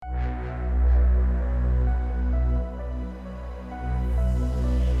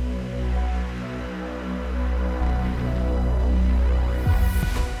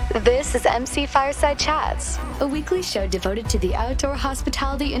This is MC Fireside Chats, a weekly show devoted to the outdoor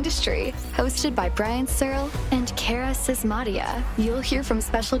hospitality industry, hosted by Brian Searle and Kara Sismadia. You'll hear from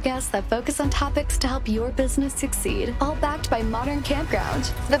special guests that focus on topics to help your business succeed, all backed by Modern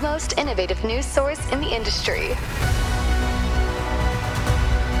Campground, the most innovative news source in the industry.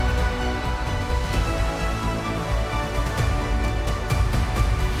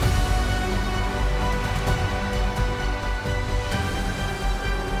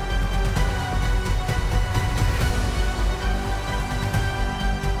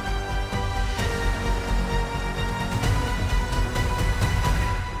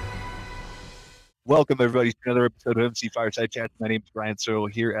 Welcome, everybody, to another episode of MC Fireside Chat. My name is Brian Searle,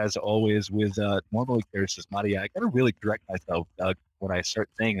 here as always with normally Kara Sismadia. I got to really correct myself when I start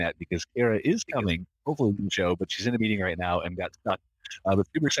saying that, because Kara is coming, hopefully, to the show, but she's in a meeting right now and got stuck. But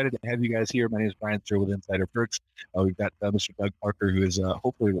super excited to have you guys here. My name is Brian Searle with Insider Perks. We've got Mr. Doug Parker, who is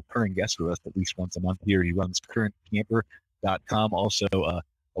hopefully a recurring guest with us at least once a month here. He runs currentcamper.com, also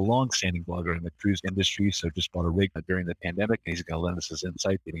a long-standing blogger in the cruise industry, so just bought a rig during the pandemic, and he's going to lend us his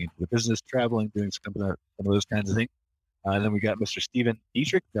insight, getting into the business, traveling, doing some of those kinds of things. And then we got Mr. Steven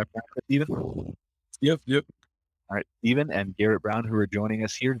Dietrich. Is that right, Steven? Yep. All right, Steven and Garrett Brown, who are joining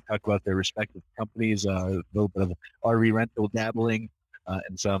us here to talk about their respective companies, a little bit of RV rental dabbling,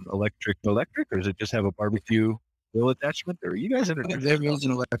 and some electric, or does it just have a barbecue grill attachment? Or are you guys introduced? There is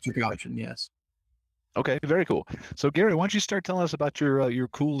an electric option, yes. Okay, very cool. So, Gary, why don't you start telling us about your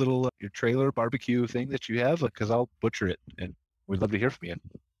cool little your trailer barbecue thing that you have? Because I'll butcher it, and we'd love to hear from you.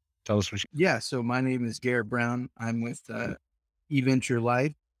 Tell us what you. Yeah, so my name is Garrett Brown. I'm with eVenture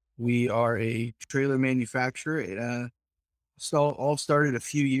Life. We are a trailer manufacturer. It all started a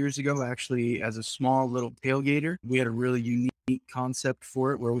few years ago, actually, as a small little tailgater. We had a really unique concept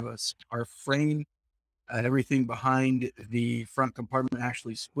for it, where our frame, everything behind the front compartment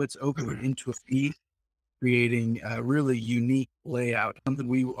actually splits open into a V, creating a really unique layout. Something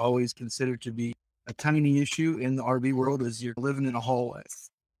we always consider to be a tiny issue in the RV world is you're living in a hallway.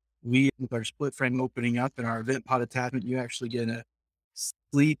 With our split frame opening up and our event pod attachment, you actually get to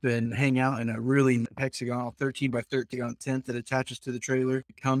sleep and hang out in a really hexagonal 13 by 13 tent that attaches to the trailer.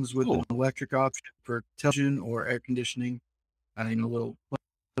 It comes with an electric option for television or air conditioning, little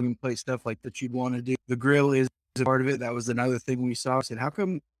plug-and-play stuff like that you'd want to do. The grill is a part of it. That was another thing we saw. I said, how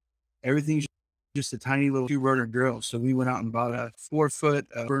come everything's just a tiny little 2-burner grill? So we went out and bought a 4-foot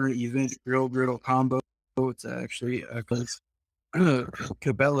burner event griddle combo. It's actually a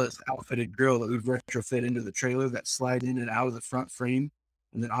Cabela's outfitted grill that we've retrofit into the trailer that slide in and out of the front frame.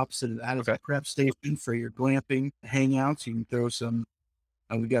 And then opposite of that is a prep station for your glamping hangouts. You can throw some,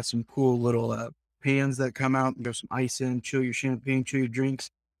 we got some cool little pans that come out and throw some ice in, chill your champagne, chill your drinks.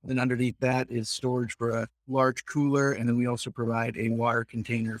 Then underneath that is storage for a large cooler. And then we also provide a water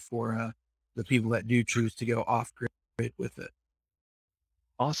container for the people that do choose to go off grid with it.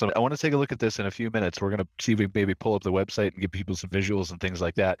 Awesome. I want to take a look at this in a few minutes. We're going to see if we maybe pull up the website and give people some visuals and things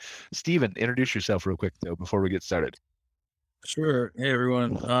like that. Steven, introduce yourself real quick, though, before we get started. Sure. Hey,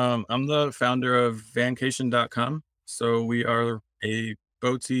 everyone. I'm the founder of Vancation.com. So we are a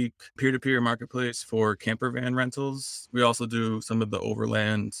boutique peer-to-peer marketplace for camper van rentals. We also do some of the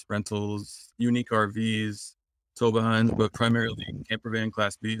overland rentals, unique RVs, tow behinds, but primarily camper van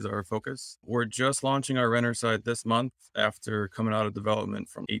Class B is our focus. We're just launching our renter site this month after coming out of development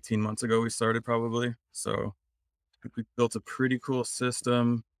from 18 months ago. We started probably. So we built a pretty cool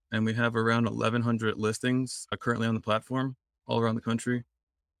system, and we have around 1,100 listings currently on the platform all around the country.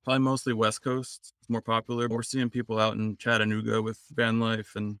 Probably mostly West Coast. It's more popular. We're seeing people out in Chattanooga with van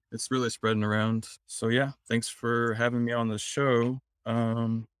life, and it's really spreading around. So yeah, thanks for having me on the show.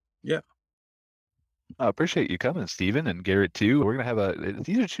 Yeah. I appreciate you coming, Steven, and Garrett too. We're going to have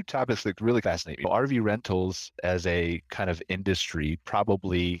these are two topics that really fascinate me. RV rentals as a kind of industry,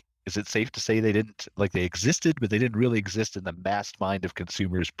 probably, is it safe to say they existed, but they didn't really exist in the mass mind of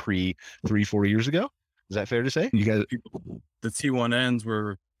consumers pre 3-4 years ago? Is that fair to say? You guys, the T1Ns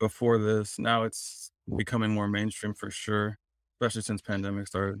were before this. Now it's becoming more mainstream for sure, especially since pandemic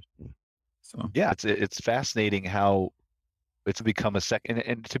started. So yeah, it's fascinating how it's become a second.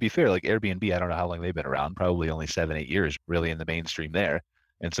 And to be fair, like Airbnb, I don't know how long they've been around, probably only 7-8 years really in the mainstream there.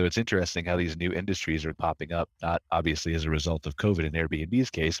 And so it's interesting how these new industries are popping up, not obviously as a result of COVID in Airbnb's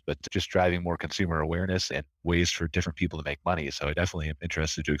case, but just driving more consumer awareness and ways for different people to make money. So I definitely am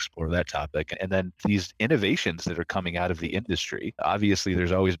interested to explore that topic. And then these innovations that are coming out of the industry, obviously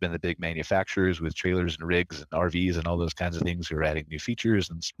there's always been the big manufacturers with trailers and rigs and RVs and all those kinds of things who are adding new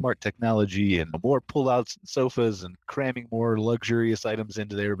features and smart technology and more pullouts and sofas and cramming more luxurious items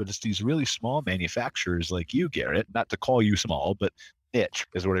into there. But it's these really small manufacturers like you, Garrett, not to call you small, but niche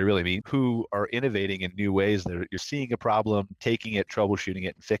is what I really mean, who are innovating in new ways. That you're seeing a problem, taking it, troubleshooting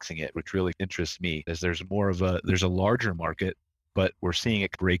it, and fixing it, which really interests me. Is there's a larger market, but we're seeing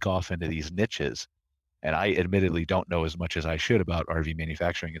it break off into these niches. And I admittedly don't know as much as I should about RV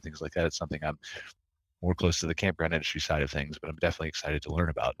manufacturing and things like that. It's something I'm more close to the campground industry side of things, but I'm definitely excited to learn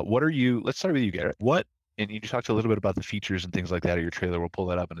about. Let's start with you, Garrett. And you talked a little bit about the features and things like that of your trailer. We'll pull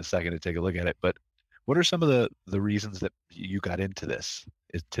that up in a second to take a look at it. But what are some of the reasons that you got into this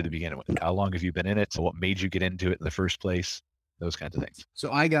to the beginning with? How long have you been in it? So what made you get into it in the first place? Those kinds of things.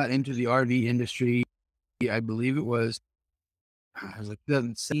 So I got into the RV industry, I believe it was like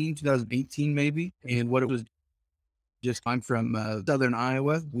 2017, 2018 maybe. And what it was just, I'm from Southern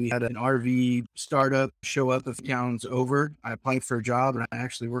Iowa. We had an RV startup show up a few towns over. I applied for a job and I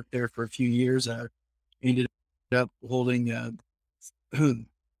actually worked there for a few years. I ended up holding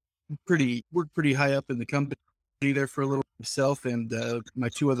worked pretty high up in the company there for a little myself, and my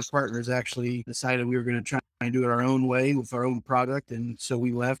two other partners actually decided we were going to try and do it our own way with our own product. And so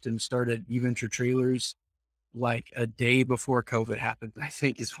we left and started eVenture Trailers like a day before COVID happened, I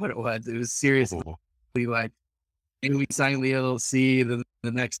think is what it was. It was seriously like, and we signed the LLC.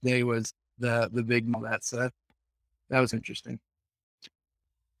 The next day was the big all that. So that was interesting.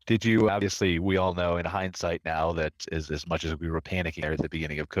 Did you, obviously, we all know in hindsight now that as much as we were panicking there at the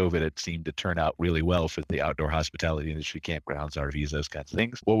beginning of COVID, it seemed to turn out really well for the outdoor hospitality industry, campgrounds, RVs, those kinds of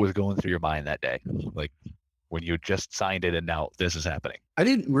things. What was going through your mind that day? Like when you just signed it and now this is happening? I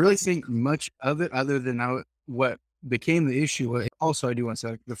didn't really think much of it other than what became the issue. Also, I do want to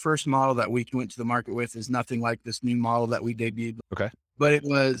say the first model that we went to the market with is nothing like this new model that we debuted. Okay. But it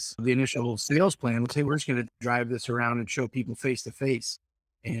was the initial sales plan. Let's say we're just going to drive this around and show people face to face.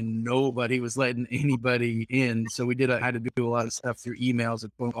 And nobody was letting anybody in. So we had to do a lot of stuff through emails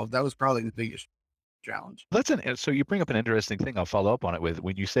and phone calls. That was probably the biggest challenge. So you bring up an interesting thing. I'll follow up on it with,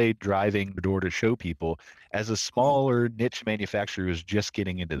 when you say driving the door to show people, as a smaller niche manufacturer who's just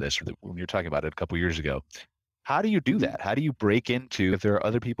getting into this, when you're talking about it a couple of years ago, how do you do that? How do you break into, if there are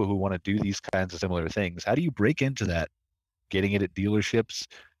other people who want to do these kinds of similar things, how do you break into that, getting it at dealerships?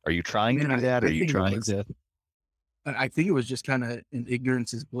 Are you trying to do that? I think it was just kind of an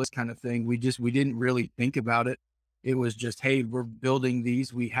ignorance is bliss kind of thing. We didn't really think about it. It was just, hey, we're building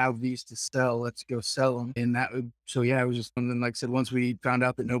these. We have these to sell. Let's go sell them. And it was just something, like I said, once we found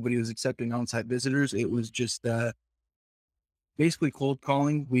out that nobody was accepting on-site visitors, it was just basically cold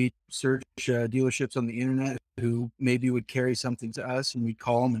calling. We search dealerships on the internet who maybe would carry something to us, and we'd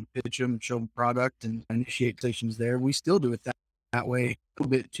call them and pitch them, show them product and initiate stations there. We still do it that way a little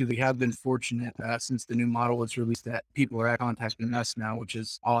bit too. We have been fortunate since the new model was released that people are contacting us now, which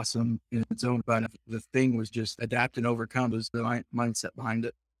is awesome in its own. But the thing was just adapt and overcome was the mindset behind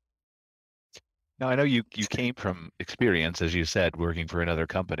it. Now, I know you came from experience, as you said, working for another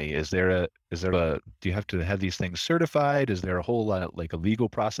company. Do you have to have these things certified? Is there a whole lot like a legal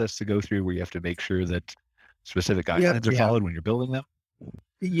process to go through where you have to make sure that specific guidelines are followed when you're building them?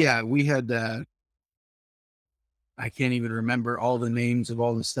 Yeah, we had, I can't even remember all the names of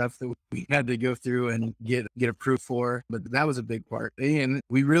all the stuff that we had to go through and get approved for, but that was a big part. And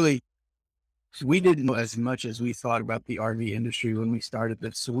we didn't know as much as we thought about the RV industry when we started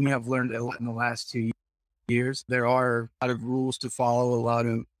this. So we have learned a lot in the last 2 years. There are a lot of rules to follow, a lot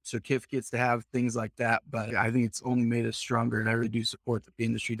of certificates to have, things like that. But I think it's only made us stronger, and I really do support that the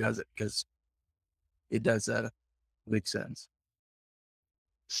industry does it because it does make sense.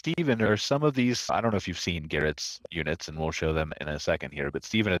 Stephen, are some of these, I don't know if you've seen Garrett's units, and we'll show them in a second here, but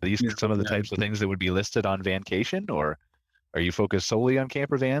Stephen, are these some of the types of things that would be listed on Vancation, or are you focused solely on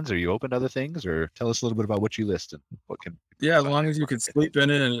camper vans? Are you open to other things, or tell us a little bit about what you list and what can... Yeah, as long as you can sleep in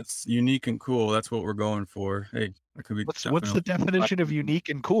it and it's unique and cool, that's what we're going for. Hey, that could be... What's the definition of unique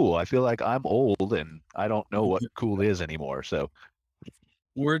and cool? I feel like I'm old and I don't know what cool is anymore, so...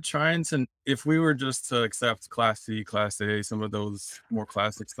 We're trying to, if we were just to accept Class C, Class A, some of those more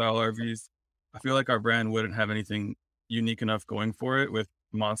classic style RVs, I feel like our brand wouldn't have anything unique enough going for it with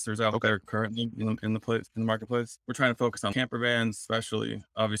monsters out there currently in the marketplace. We're trying to focus on camper vans, especially.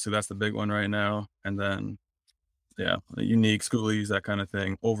 Obviously, that's the big one right now. And then, unique schoolies, that kind of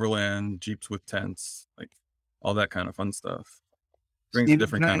thing. Overland, Jeeps with tents, like all that kind of fun stuff. Brings a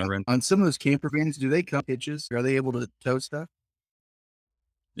different kind of rent. On some of those camper vans, do they come with hitches? Are they able to tow stuff?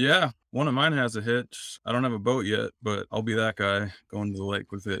 Yeah, one of mine has a hitch. I don't have a boat yet, but I'll be that guy going to the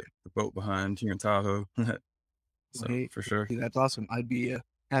lake with it, the boat behind here in Tahoe. So for sure. That's awesome. I'd be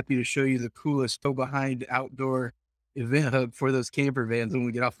happy to show you the coolest tow behind outdoor event hub for those camper vans when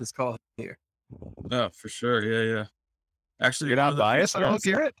we get off this call here. Oh, for sure. Yeah. Actually, you're not biased at all,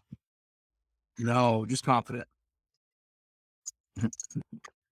 Garrett? No, just confident.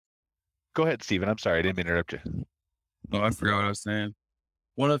 Go ahead, Steven. I'm sorry, I didn't mean to interrupt you. Oh, I forgot what I was saying.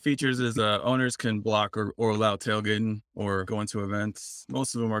 One of the features is owners can block or allow tailgating or go into events.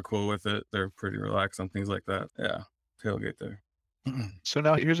 Most of them are cool with it. They're pretty relaxed on things like that. Yeah, tailgate there. So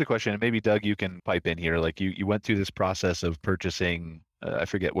now here's a question, and maybe Doug, you can pipe in here. Like you went through this process of purchasing. I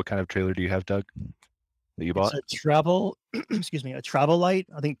forget what kind of trailer do you have, Doug, that you bought? It's a travel, excuse me, a travel light.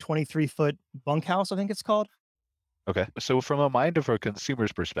 I think 23-foot bunkhouse. I think it's called. Okay. So from a mind of a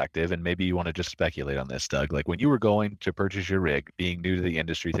consumer's perspective, and maybe you want to just speculate on this, Doug, like when you were going to purchase your rig, being new to the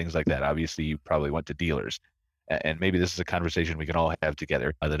industry, things like that, obviously you probably went to dealers. And maybe this is a conversation we can all have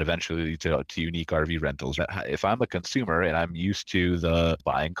together that eventually leads to unique RV rentals. If I'm a consumer and I'm used to the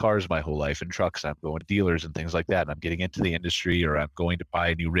buying cars my whole life and trucks, I'm going to dealers and things like that, and I'm getting into the industry or I'm going to buy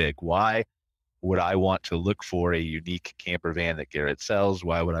a new rig, why would I want to look for a unique camper van that Garrett sells?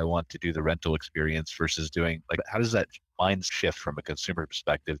 Why would I want to do the rental experience versus doing, like, how does that mind shift from a consumer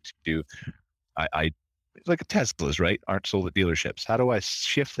perspective to do, I like Teslas, right? Aren't sold at dealerships. How do I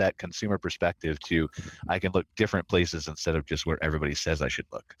shift that consumer perspective to, I can look different places instead of just where everybody says I should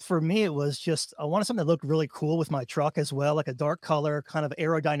look? For me, it was just, I wanted something that looked really cool with my truck as well, like a dark color, kind of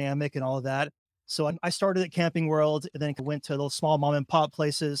aerodynamic and all of that. So I started at Camping World and then went to those small mom and pop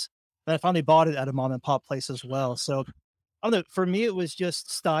places. And I finally bought it at a mom and pop place as well. So I don't know, for me, it was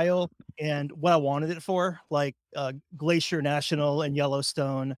just style and what I wanted it for, like Glacier National and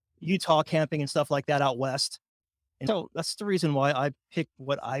Yellowstone, Utah camping and stuff like that out west. And so that's the reason why I picked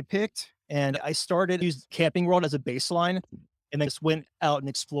what I picked. And I started used Camping World as a baseline and then just went out and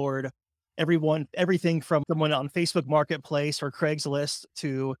explored everything from someone on Facebook Marketplace or Craigslist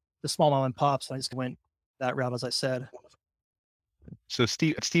to the small mom and pops. And I just went that route, as I said. So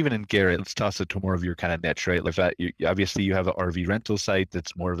Steven and Garrett, let's toss it to more of your kind of niche, right? Like that, obviously you have an RV rental site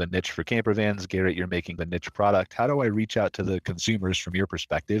that's more of a niche for camper vans. Garrett, you're making the niche product. How do I reach out to the consumers from your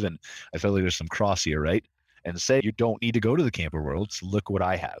perspective? And I feel like there's some cross here, right? And say, you don't need to go to the camper world. So look what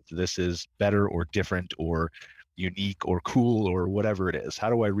I have. This is better or different or unique or cool or whatever it is. How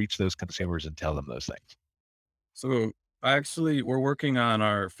do I reach those consumers and tell them those things? So we're working on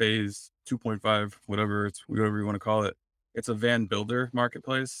our phase 2.5, whatever you want to call it. It's a van builder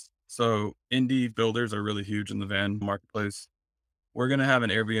marketplace. So indie builders are really huge in the van marketplace. We're going to have an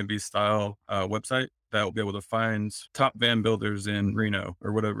Airbnb style website that will be able to find top van builders in Reno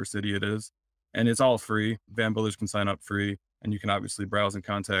or whatever city it is. And it's all free. Van builders can sign up free, and you can obviously browse and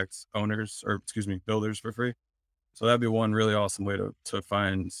contact builders for free. So that'd be one really awesome way to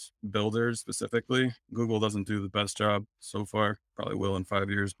find builders specifically. Google doesn't do the best job so far, probably will in 5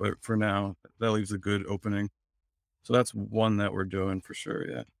 years, but for now, that leaves a good opening. So that's one that we're doing for sure.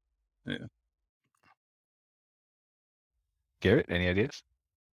 Yeah. Garrett, any ideas?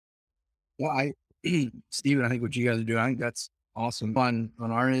 Well, Steven, I think what you guys are doing, I think that's awesome. On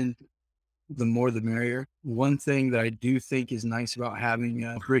our end, the more the merrier. One thing that I do think is nice about having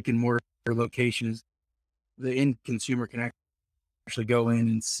a brick and mortar location is the end consumer can actually go in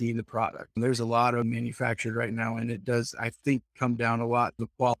and see the product. There's a lot of manufactured right now, and it does, I think, come down a lot the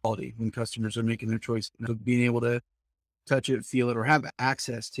quality when customers are making their choice of being able to touch it, feel it, or have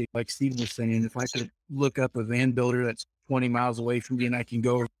access to, like Steven was saying, if I could look up a van builder that's 20 miles away from me and I can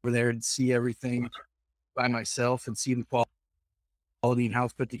go over there and see everything by myself and see the quality and how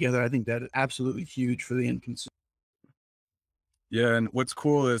it's put together, I think that is absolutely huge for the end consumer. Yeah, and what's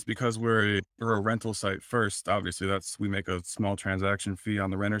cool is because we're a rental site first, obviously we make a small transaction fee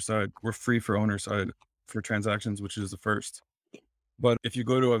on the renter side. We're free for owner side for transactions, which is the first. But if you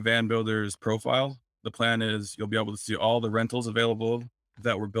go to a van builder's profile, the plan is you'll be able to see all the rentals available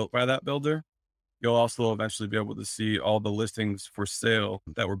that were built by that builder. You'll also eventually be able to see all the listings for sale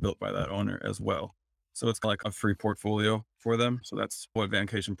that were built by that owner as well. So it's like a free portfolio for them. So that's what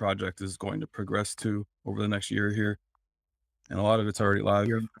Vancation Project is going to progress to over the next year here. And a lot of it's already live.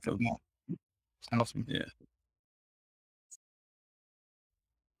 So, Awesome. yeah.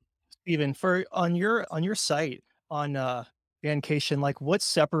 Steven, on your site on Vancation, like what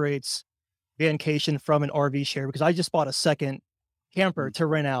separates Vancation from an RV share? Because I just bought a second camper to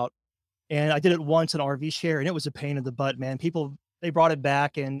rent out, and I did it once an RV share, and it was a pain in the butt, man. People, they brought it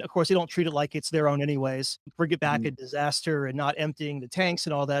back, and of course they don't treat it like it's their own anyways. Bring it back a disaster and not emptying the tanks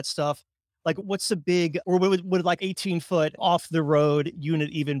and all that stuff. Like, what's the big, or would like 18-foot off the road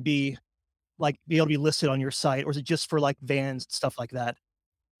unit even be able to be listed on your site, or is it just for like vans and stuff like that?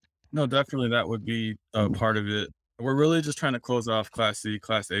 No, definitely that would be a part of it. We're really just trying to close off Class C,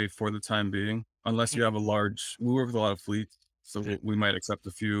 Class A for the time being, unless you have we work with a lot of fleets, so we might accept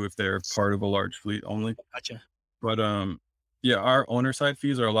a few if they're part of a large fleet only. Gotcha. But yeah, our owner side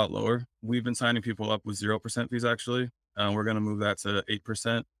fees are a lot lower. We've been signing people up with 0% fees actually. We're going to move that to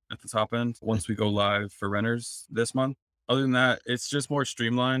 8% at the top end once we go live for renters this month. Other than that, it's just more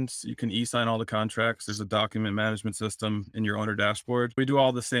streamlined. You can e-sign all the contracts. There's a document management system in your owner dashboard. We do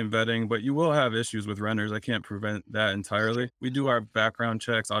all the same vetting, but you will have issues with renters. I can't prevent that entirely. We do our background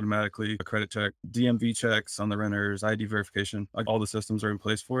checks automatically, a credit check, DMV checks on the renters, ID verification. Like all the systems are in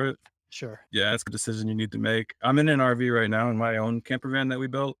place for it. Sure. Yeah, that's a decision you need to make. I'm in an RV right now in my own camper van that we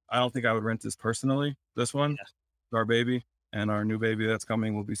built. I don't think I would rent this personally. This one, our baby, and our new baby that's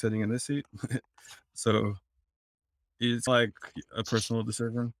coming will be sitting in this seat. So it's like a personal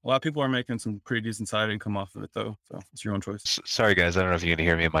decision. A lot of people are making some pretty decent side income off of it, though. So it's your own choice. Sorry, guys. I don't know if you can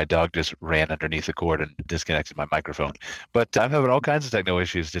hear me. My dog just ran underneath the cord and disconnected my microphone. But I'm having all kinds of technical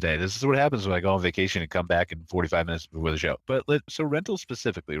issues today. This is what happens when I go on vacation and come back in 45 minutes before the show. But so rentals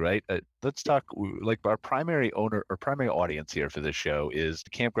specifically, right? Let's talk. Like our primary owner or primary audience here for this show is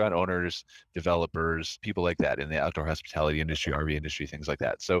campground owners, developers, people like that in the outdoor hospitality industry, RV industry, things like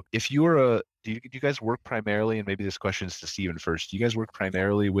that. So if you're do you guys work primarily, and maybe this question is to Steven first, do you guys work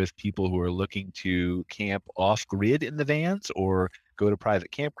primarily with people who are looking to camp off grid in the vans or go to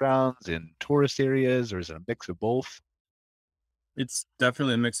private campgrounds in tourist areas, or is it a mix of both? It's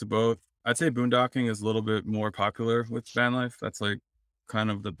definitely a mix of both. I'd say boondocking is a little bit more popular with van life. That's like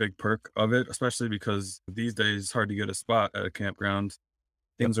kind of the big perk of it, especially because these days it's hard to get a spot at a campground.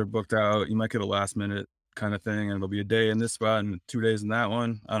 Things are booked out. You might get a last minute kind of thing, and it'll be a day in this spot and 2 days in that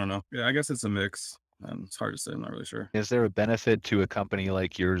one. I don't know. Yeah, I guess it's a mix. It's hard to say. I'm not really sure. Is there a benefit to a company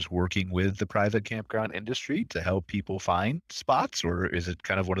like yours working with the private campground industry to help people find spots, or is it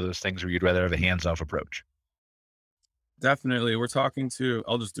kind of one of those things where you'd rather have a hands-off approach? Definitely. We're talking to,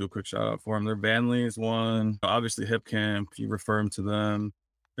 I'll just do a quick shout out for them. Their Vanley is one. Obviously Hip Camp, you refer them to them.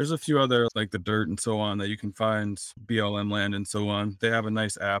 There's a few other like the Dirt and so on that you can find, BLM Land and so on. They have a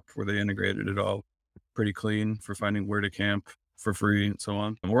nice app where they integrated it all pretty clean for finding where to camp for free and so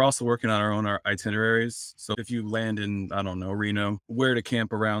on. And we're also working on our itineraries. So if you land in, I don't know, Reno, where to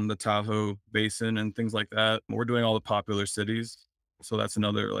camp around the Tahoe Basin and things like that. We're doing all the popular cities. So that's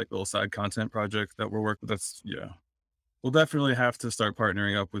another like little side content project that we're working with. That's, yeah. We'll definitely have to start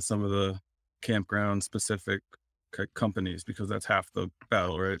partnering up with some of the campground specific companies because that's half the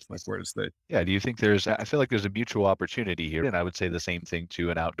battle, right? Like where to stay. Yeah. Do you think I feel like there's a mutual opportunity here. And I would say the same thing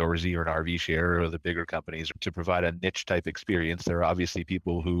to an outdoorsy or an RV share or the bigger companies to provide a niche type experience. There are obviously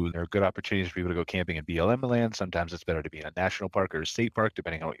people there are good opportunities for people to go camping in BLM land. Sometimes it's better to be in a national park or a state park,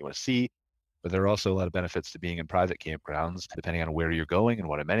 depending on what you want to see. But there are also a lot of benefits to being in private campgrounds, depending on where you're going and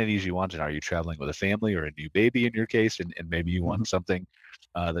what amenities you want. And are you traveling with a family or a new baby in your case? And maybe you want something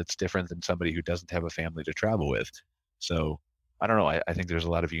that's different than somebody who doesn't have a family to travel with. So I don't know. I think there's a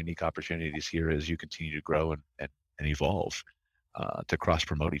lot of unique opportunities here as you continue to grow and evolve to cross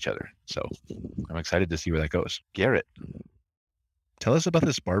promote each other. So I'm excited to see where that goes. Garrett, tell us about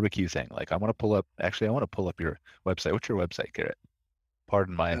this barbecue thing. Like I want to pull up your website. What's your website, Garrett?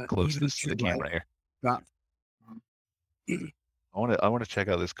 Pardon my closeness to the camera here. I want to check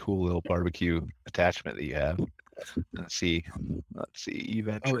out this cool little barbecue attachment that you have. Let's see,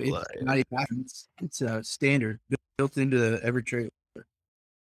 Eventure Live. It's not even, it's a standard built into every trailer.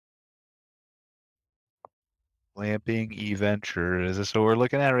 Glamping Eventure. Is this what we're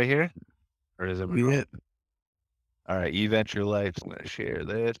looking at right here, or is it? Yeah. All right, Eventure Life. I'm going to share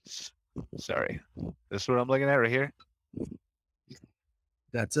this. Sorry, this is what I'm looking at right here.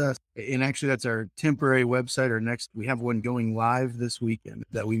 That's us. And actually, that's our temporary website. We have one going live this weekend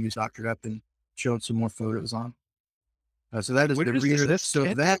that we just doctored up and showed some more photos on. So that is the reason. So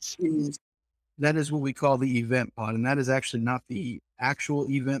that is what we call the event pod. And that is actually not the actual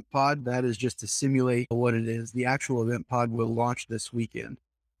event pod. That is just to simulate what it is. The actual event pod will launch this weekend,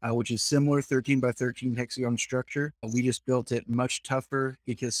 which is similar 13 by 13 hexagon structure. We just built it much tougher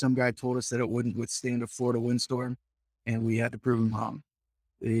because some guy told us that it wouldn't withstand a Florida windstorm, and we had to prove him wrong.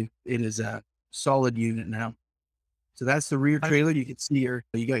 It is a solid unit now. So that's the rear trailer. You can see you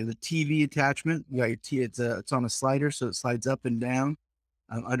got the TV attachment. You got your it's on a slider, so it slides up and down.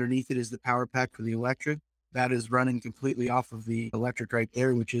 Underneath it is the power pack for the electric. That is running completely off of the electric right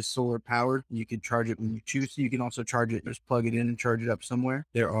there, which is solar powered. You can charge it when you choose to. You can also charge it, just plug it in and charge it up somewhere.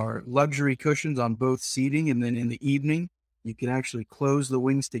 There are luxury cushions on both seating, and then in the evening, you can actually close the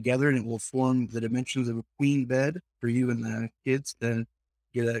wings together and it will form the dimensions of a queen bed for you and the kids to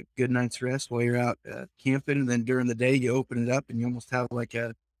get a good night's rest while you're out camping. And then during the day, you open it up and you almost have like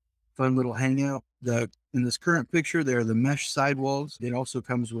a fun little hangout. In this current picture, there are the mesh sidewalls. It also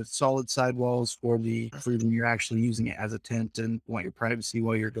comes with solid sidewalls for when you're actually using it as a tent and want your privacy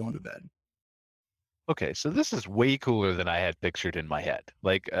while you're going to bed. Okay, so this is way cooler than I had pictured in my head.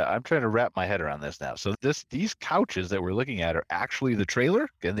 Like I'm trying to wrap my head around this now. So these couches that we're looking at are actually the trailer,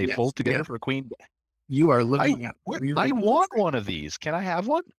 and they Yes, fold together yeah. for a queen. You are I looking at. I want one of these. Can I have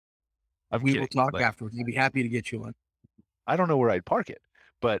one? I'm We kidding. will talk Like, afterwards. We'd be happy to get you one. I don't know where I'd park it,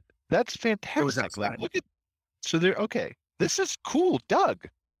 but that's It was fantastic. Like, outside. look at so they're okay. This is cool, Doug.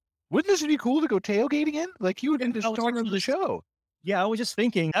 Wouldn't this be cool to go tailgating in? Like you would be the I was star of the just- show. Yeah, I was just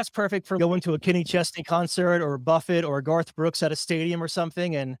thinking that's perfect for going to a Kenny Chesney concert or Buffett or Garth Brooks at a stadium or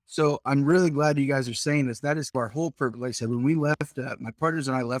something. And So I'm really glad you guys are saying this. That is our whole purpose. Like I said, when we left, my partners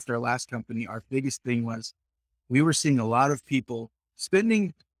and I left our last company, our biggest thing was we were seeing a lot of people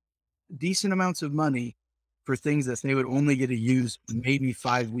spending decent amounts of money for things that they would only get to use maybe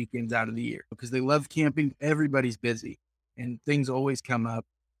 5 weekends out of the year because they love camping. Everybody's busy and things always come up.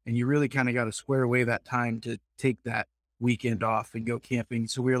 And you really kind of got to square away that time to take that weekend off and go camping.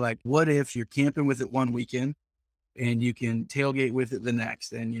 So we were like, what if you're camping with it one weekend and you can tailgate with it the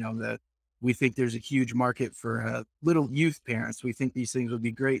next? And, we think there's a huge market for little youth parents. We think these things would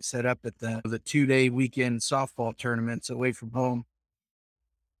be great set up at the 2-day weekend softball tournaments away from home.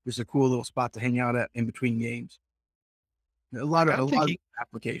 There's a cool little spot to hang out at in between games. A lot of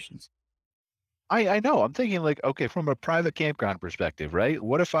applications. I know. I'm thinking like, okay, from a private campground perspective, right?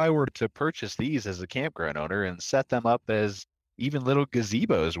 What if I were to purchase these as a campground owner and set them up as even little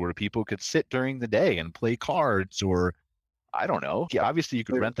gazebos where people could sit during the day and play cards or I don't know. Yeah, obviously you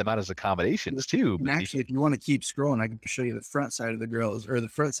could rent them out as accommodations too. And actually, if you want to keep scrolling, I can show you the front side of the grills or the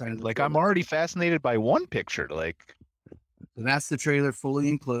front side of the like trailer. I'm already fascinated by one picture. Like So that's the trailer fully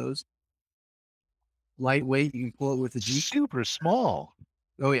enclosed. Lightweight, you can pull it with a Jeep. super small.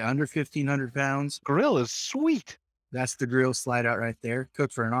 Oh yeah, under 1,500 pounds. Grill is sweet. That's the grill slide out right there.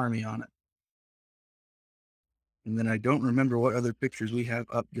 Cook for an army on it. And then I don't remember what other pictures we have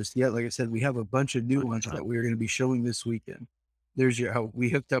up just yet. Like I said, we have a bunch of new ones that we're going to be showing this weekend. There's how we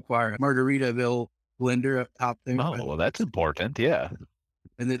hooked up our Margaritaville blender up top there. Oh, well, that's important. Yeah.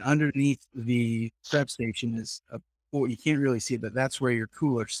 And then underneath the prep station is you can't really see it, but that's where your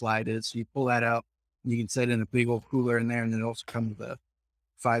cooler slide is. So you pull that out, you can set in a big old cooler in there, and then it also comes with a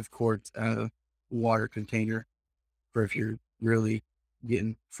 5-quart water container for if you're really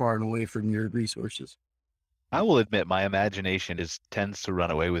getting far and away from your resources. I will admit my imagination tends to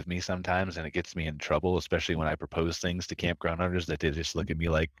run away with me sometimes, and it gets me in trouble, especially when I propose things to campground owners that they just look at me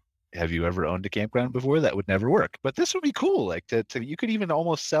like, have you ever owned a campground before? That would never work. But this would be cool. Like you could even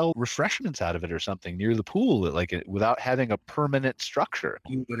almost sell refreshments out of it or something near the pool, without having a permanent structure.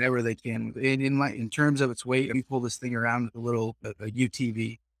 Whatever they can. And in terms of its weight, we pull this thing around with a little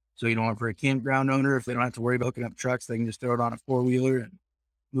UTV. So you don't want for a campground owner, if they don't have to worry about hooking up trucks, they can just throw it on a 4-wheeler and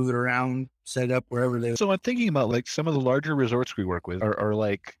move it around, set it up wherever they. So I'm thinking about like some of the larger resorts we work with are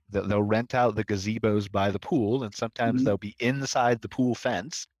like they'll rent out the gazebos by the pool, and sometimes they'll be inside the pool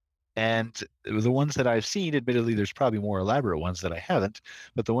fence. And the ones that I've seen, admittedly, there's probably more elaborate ones that I haven't,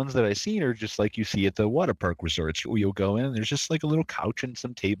 but the ones that I've seen are just like you see at the water park resorts. You'll go in and there's just like a little couch and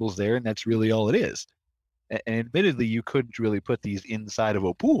some tables there, and that's really all it is. And admittedly, you couldn't really put these inside of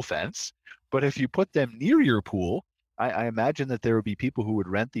a pool fence, but if you put them near your pool, I imagine that there would be people who would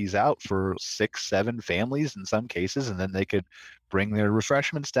rent these out for 6, 7 families in some cases, and then they could bring their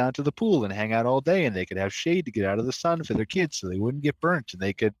refreshments down to the pool and hang out all day, and they could have shade to get out of the sun for their kids so they wouldn't get burnt, and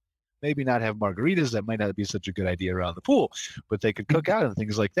they could maybe not have margaritas. That might not be such a good idea around the pool, but they could cook out and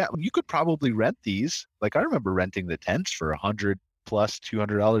things like that. You could probably rent these. Like I remember renting the tents for $100 plus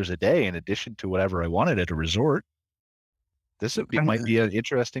 $200 a day in addition to whatever I wanted at a resort. This might be an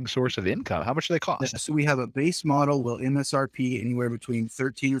interesting source of income. How much do they cost? So we have a base model, will MSRP anywhere between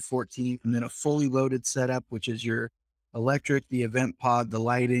 13 or 14, and then a fully loaded setup, which is your electric, the event pod, the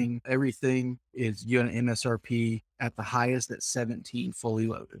lighting, everything is unit MSRP at the highest at 17 fully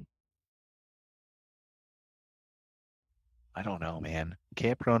loaded. I don't know, man.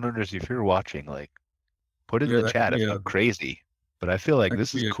 Campground owners, if you're watching, like, put in the chat if I'm crazy, but I feel like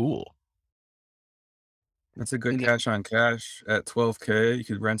this is cool. That's a good cash on cash at $12K. You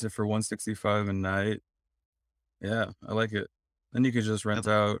could rent it for $165 a night. Yeah, I like it. Then you could just rent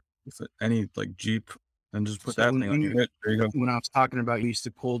out any like Jeep and just put that thing on your head. There you go. When I was talking about, we used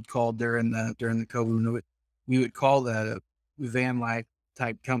to cold call during the COVID. We would call that van life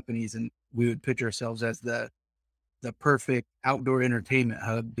type companies, and we would pitch ourselves as the perfect outdoor entertainment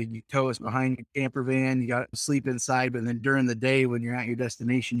hub. You tow us behind your camper van. You got to sleep inside, but then during the day when you're at your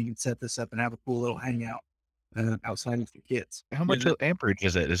destination, you can set this up and have a cool little hangout outside with your kids. How much amperage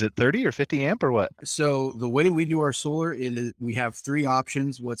is it? Is it 30 or 50 amp or what? So the way we do our solar is we have 3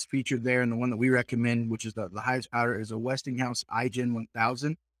 options. What's featured there, and the one that we recommend, which is the highest power, is a Westinghouse iGen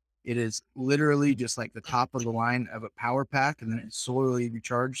 1000. It is literally just like the top of the line of a power pack, and then it's solarly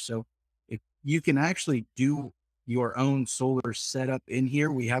recharged. So if you can actually do your own solar setup in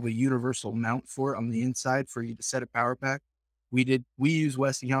here, we have a universal mount for it on the inside for you to set a power pack. We use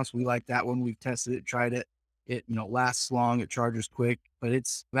Westinghouse. We like that one. We've tested it, tried it. It, lasts long, it charges quick, but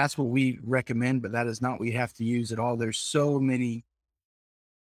that's what we recommend, but that is not what we have to use at all. There's so many.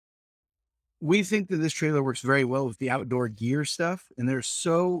 We think that this trailer works very well with the outdoor gear stuff, and there's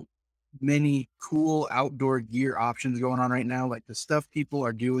so many cool outdoor gear options going on right now, like the stuff people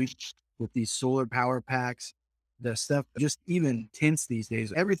are doing with these solar power packs, the stuff, just even tents these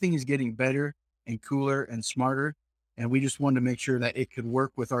days. Everything is getting better and cooler and smarter, and we just wanted to make sure that it could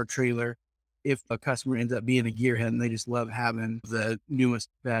work with our trailer if a customer ends up being a gearhead and they just love having the newest,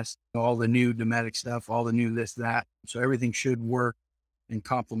 best, all the new Dometic stuff, all the new this, that. So everything should work and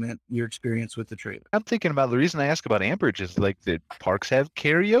complement your experience with the trailer. I'm thinking about the reason I ask about amperage is like the parks have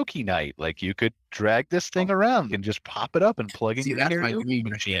karaoke night. Like you could drag this thing around and just pop it up and plug in See, your that's my karaoke dream.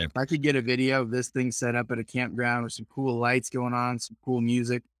 machine. If I could get a video of this thing set up at a campground with some cool lights going on, some cool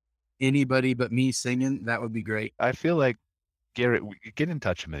music, anybody but me singing, that would be great. I feel like Garrett, get in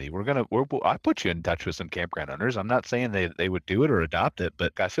touch with me. I put you in touch with some campground owners. I'm not saying they would do it or adopt it,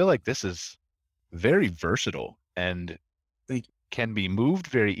 but I feel like this is very versatile and can be moved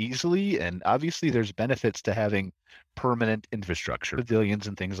very easily. And obviously there's benefits to having permanent infrastructure, pavilions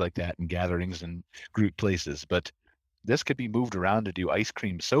and things like that, and gatherings and group places. But this could be moved around to do ice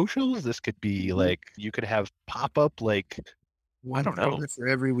cream socials. This could be like, you could have pop-up, like, I don't know, for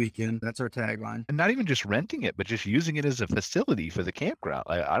every weekend. That's our tagline. and not even just renting it, but just using it as a facility for the campground.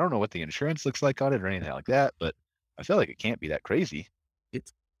 I don't know what the insurance looks like on it or anything like that, but I feel like it can't be that crazy.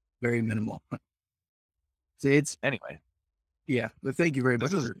 It's very minimal. So it's Anyway, yeah, but thank you very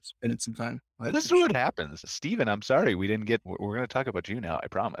much for spending some time. this is what happens. Steven, I'm sorry we're going to talk about you now, I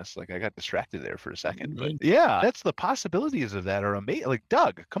promise. Like I got distracted there for a second, but yeah, that's the possibilities of that are amazing. Like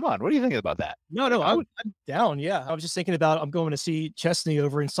Doug, come on, what do you think about that? No, I'm down. Yeah. I was just thinking about, I'm going to see Chesney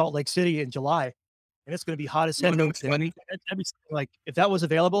over in Salt Lake City in July, and it's going to be hot as hell. Like if that was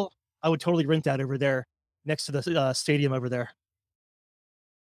available, I would totally rent that over there next to the stadium over there.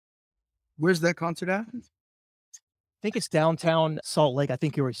 Where's that concert at? I think it's downtown Salt Lake. I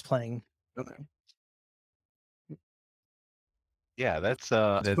think he was playing. Okay. Yeah, that's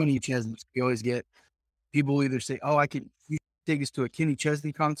funny, Chesney. We always get people either say, "Oh, you take us to a Kenny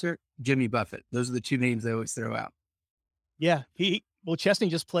Chesney concert," Jimmy Buffett. Those are the two names they always throw out. Yeah, Chesney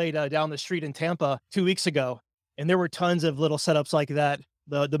just played down the street in Tampa 2 weeks ago, and there were tons of little setups like that.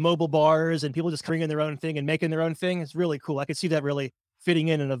 The mobile bars and people just bringing their own thing and making their own thing. It's really cool. I could see that really fitting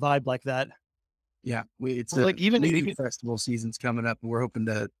in a vibe like that. Yeah, it's like even festival season's coming up, and we're hoping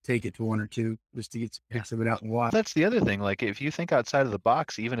to take it to one or two just to get some pics of it out and watch. That's the other thing. Like if you think outside of the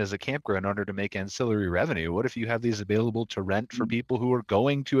box, even as a campground, in order to make ancillary revenue, what if you have these available to rent for people who are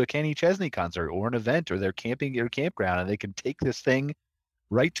going to a Kenny Chesney concert or an event, or they're camping at your campground, and they can take this thing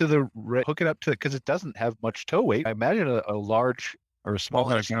right to hook it up to it, because it doesn't have much tow weight. I imagine a large or a small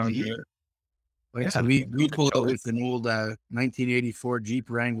SUV. Like, so we pulled up with an old 1984 Jeep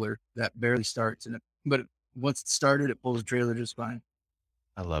Wrangler that barely starts, but once it's started, it pulls a trailer just fine.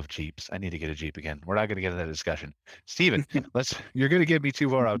 I love Jeeps. I need to get a Jeep again. We're not going to get into that discussion. Steven, you're going to get me too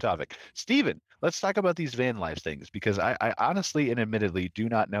far off topic. Steven, let's talk about these van life things, because I honestly and admittedly do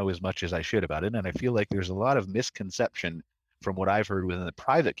not know as much as I should about it. And I feel like there's a lot of misconception from what I've heard within the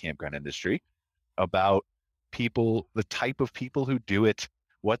private campground industry about people, the type of people who do it,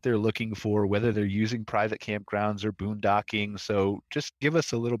 what they're looking for, whether they're using private campgrounds or boondocking. So just give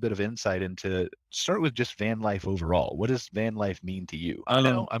us a little bit of insight into, start with just van life overall. What does van life mean to you? I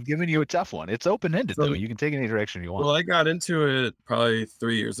know I'm giving you a tough one. It's open-ended though. You can take any direction you want. Well, I got into it probably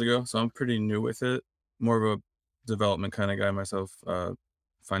 3 years ago, so I'm pretty new with it. More of a development kind of guy myself,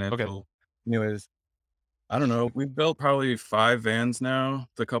 financial. Okay. Anyways, I don't know. We've built probably 5 vans now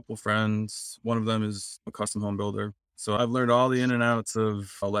with a couple friends. One of them is a custom home builder. So I've learned all the in and outs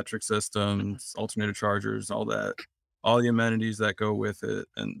of electric systems, alternator chargers, all that, all the amenities that go with it.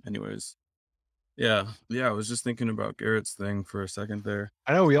 And anyways, yeah, I was just thinking about Garrett's thing for a second there.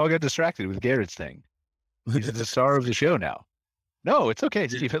 I know we all got distracted with Garrett's thing. He's the star of the show now. No, it's okay,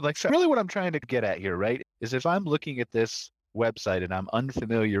 Steve. Like, so really what I'm trying to get at here, right, is if I'm looking at this website and I'm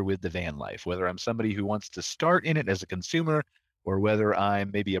unfamiliar with the van life, whether I'm somebody who wants to start in it as a consumer, or whether I'm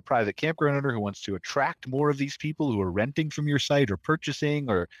maybe a private campground owner who wants to attract more of these people who are renting from your site or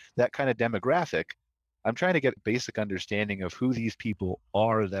purchasing, or that kind of demographic, I'm trying to get a basic understanding of who these people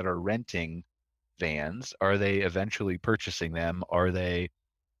are that are renting vans. Are they eventually purchasing them? Are they,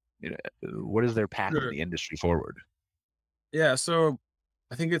 what is their path in the industry forward? Yeah, so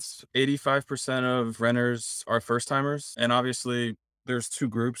I think it's 85% of renters are first timers. And obviously, there's two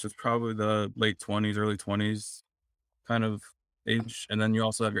groups. It's probably the late 20s, early 20s kind of age. And then you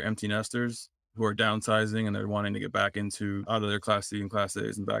also have your empty nesters who are downsizing and they're wanting to get back into out of their class C and class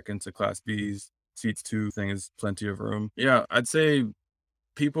A's and back into class B's. Seats two thing is plenty of room. Yeah, I'd say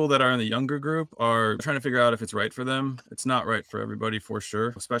people that are in the younger group are trying to figure out if it's right for them. It's not right for everybody for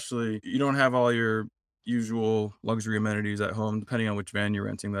sure, especially you don't have all your usual luxury amenities at home, depending on which van you're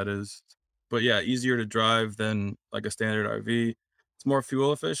renting, that is. But yeah, easier to drive than like a standard RV. It's more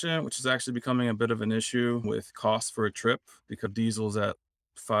fuel efficient, which is actually becoming a bit of an issue with cost for a trip because diesel's at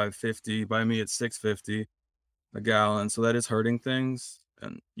 550. By me, it's 650 a gallon. So that is hurting things.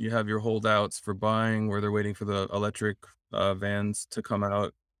 And you have your holdouts for buying where they're waiting for the electric vans to come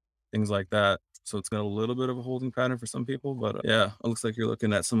out, things like that. So it's got a little bit of a holding pattern for some people. But yeah, it looks like you're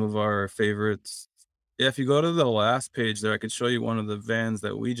looking at some of our favorites. Yeah, if you go to the last page there, I could show you one of the vans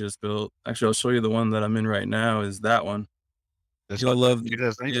that we just built. Actually, I'll show you the one that I'm in right now is that one. This You'll one, love, you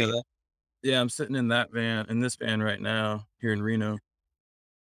guys, yeah, yeah, I'm sitting in that van, in this van right now here in Reno.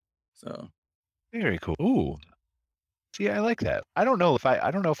 So very cool. Ooh, see, I like that. I don't know if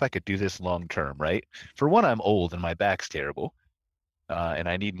I could do this long term, right? For one, I'm old and my back's terrible. And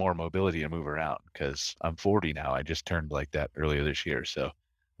I need more mobility to move around because I'm 40 now. I just turned like that earlier this year. So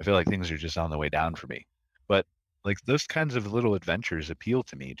I feel like things are just on the way down for me. But like those kinds of little adventures appeal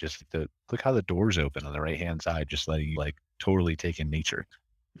to me. Just look how the doors open on the right hand side, just letting you like totally take in nature.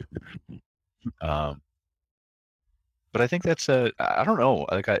 Um, but I think I don't know.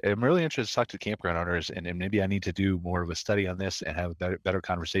 Like I'm really interested to talk to campground owners, and maybe I need to do more of a study on this and have a better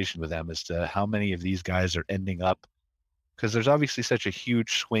conversation with them as to how many of these guys are ending up, because there's obviously such a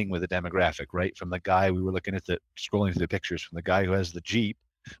huge swing with the demographic, right? From the guy we were looking at scrolling through the pictures, from the guy who has the Jeep,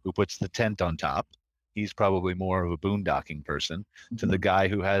 who puts the tent on top. He's probably more of a boondocking person, to the guy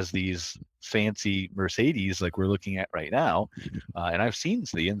who has these fancy Mercedes like we're looking at right now. And I've seen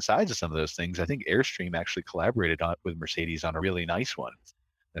the insides of some of those things. I think Airstream actually collaborated with Mercedes on a really nice one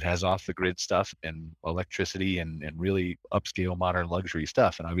that has off the grid stuff and electricity and really upscale modern luxury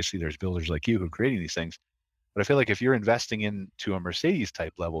stuff. And obviously there's builders like you who are creating these things. But I feel like if you're investing into a Mercedes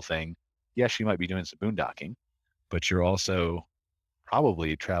type level thing, yes, you might be doing some boondocking, but you're also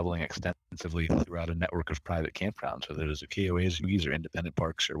probably traveling extensively throughout a network of private campgrounds, whether those are KOAs, UEs, or independent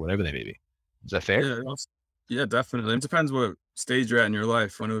parks, or whatever they may be. Is that fair? yeah, yeah, definitely. It depends what stage you're at in your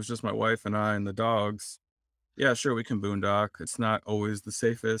life. When it was just my wife and I and the dogs, yeah, sure, we can boondock. It's not always the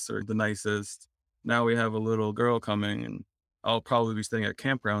safest or the nicest. Now we have a little girl coming, and I'll probably be staying at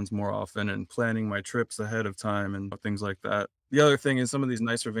campgrounds more often and planning my trips ahead of time and things like that. The other thing is some of these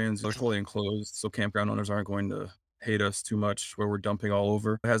nicer vans are fully enclosed, so campground owners aren't going to hate us too much where we're dumping all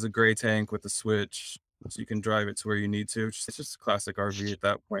over. It has a gray tank with a switch, so you can drive it to where you need to. It's just a classic RV at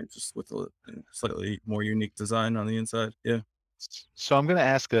that point, just with a slightly more unique design on the inside. Yeah. So I'm going to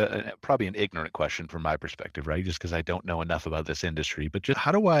ask probably an ignorant question from my perspective, right? Just because I don't know enough about this industry. But just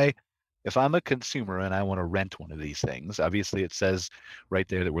how do I, if I'm a consumer and I want to rent one of these things, obviously it says right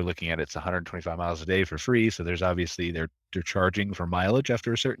there that we're looking at it's 125 miles a day for free. So there's obviously they're charging for mileage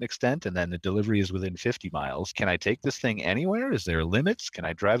after a certain extent, and then the delivery is within 50 miles. Can I take this thing anywhere? Is there limits? Can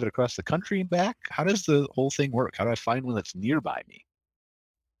I drive it across the country and back? How does the whole thing work? How do I find one that's nearby me?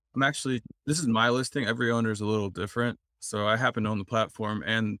 This is my listing. Every owner is a little different. So I happen to own the platform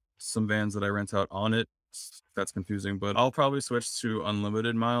and some vans that I rent out on it. If that's confusing, but I'll probably switch to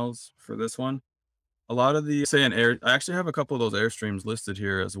unlimited miles for this one. A lot of the say an air, I actually have a couple of those Airstreams listed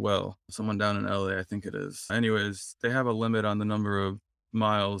here as well. Someone down in LA, I think it is. Anyways, they have a limit on the number of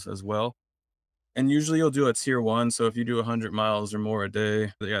miles as well. And usually you'll do a tier one. So if you do 100 miles or more a day,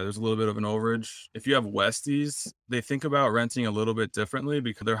 yeah, there's a little bit of an overage. If you have Westies, they think about renting a little bit differently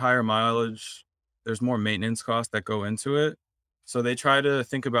because they're higher mileage. There's more maintenance costs that go into it. So they try to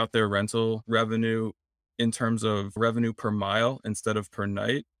think about their rental revenue in terms of revenue per mile instead of per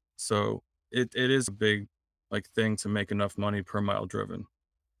night. So it is a big like thing to make enough money per mile driven.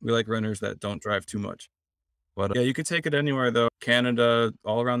 We like renters that don't drive too much. But yeah, you could take it anywhere though. Canada,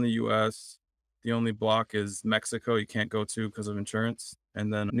 all around the US. The only block is Mexico you can't go to because of insurance.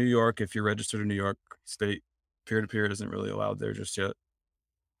 And then New York, if you're registered in New York State, peer-to-peer isn't really allowed there just yet.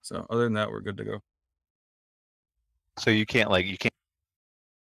 So other than that, we're good to go. So you can't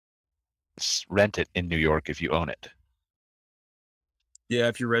rent it in New York if you own it. Yeah,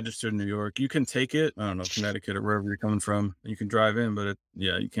 if you're registered in New York, you can take it. I don't know, Connecticut or wherever you're coming from. You can drive in, but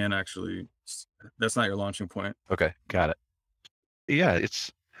you can't actually. That's not your launching point. Okay, got it. Yeah,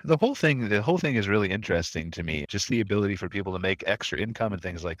 it's the whole thing. The whole thing is really interesting to me. Just the ability for people to make extra income and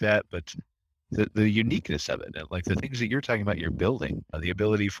things like that. But the uniqueness of it, and like the things that you're talking about, you're building, the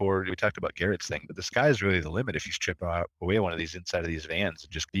ability for, we talked about Garrett's thing, but the sky is really the limit if you strip away one of these inside of these vans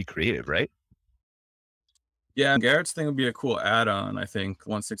and just be creative, right? Yeah, Garrett's thing would be a cool add-on. I think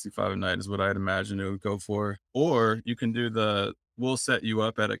 165 a night is what I'd imagine it would go for. Or you can do we'll set you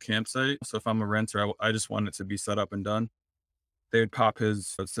up at a campsite. So if I'm a renter, I just want it to be set up and done. They'd pop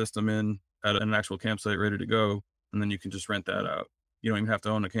his system in at an actual campsite ready to go, and then you can just rent that out. You don't even have to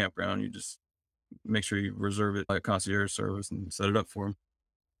own a campground. You just make sure you reserve it like concierge service and set it up for them.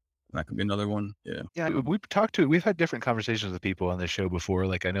 That could be another one. Yeah. Yeah, we've had different conversations with people on this show before.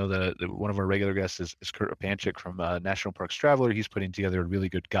 Like I know that one of our regular guests is Kurt Opanchik from National Parks Traveler. He's putting together a really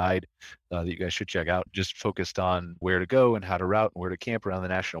good guide that you guys should check out, just focused on where to go and how to route and where to camp around the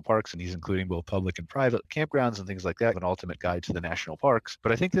national parks. And he's including both public and private campgrounds and things like that, an ultimate guide to the national parks.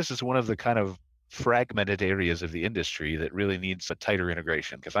 But I think this is one of the kind of fragmented areas of the industry that really needs a tighter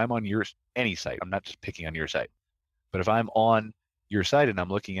integration. If I'm on any site, I'm not just picking on your site, but if I'm on your site and I'm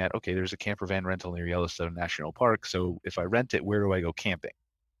looking at, okay, there's a camper van rental near Yellowstone National Park. So if I rent it, where do I go camping?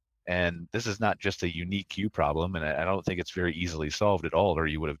 And this is not just a unique you problem, and I don't think it's very easily solved at all, or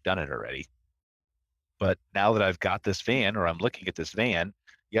you would have done it already. But now that I've got this van, or I'm looking at this van,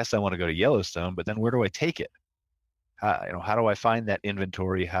 yes, I want to go to Yellowstone, but then where do I take it? How do I find that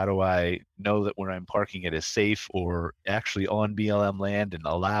inventory? How do I know that where I'm parking it is safe or actually on BLM land and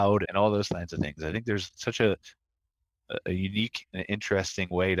allowed, and all those kinds of things? I think there's such a unique and interesting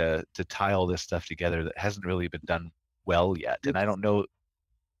way to tie all this stuff together that hasn't really been done well yet. And I don't know.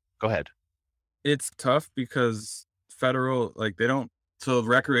 Go ahead. It's tough because federal, like so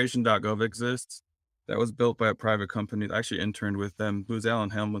recreation.gov exists. That was built by a private company. I actually interned with them. It was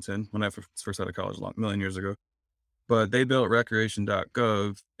Alan Hamilton when I first out of college a million years ago. But they built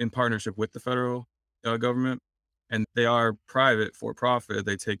recreation.gov in partnership with the federal government. And they are private for profit.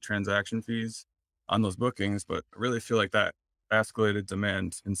 They take transaction fees on those bookings, but I really feel like that escalated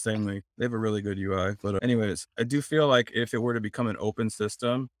demand insanely. They have a really good UI. But anyways, I do feel like if it were to become an open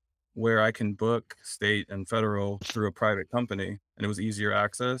system where I can book state and federal through a private company and it was easier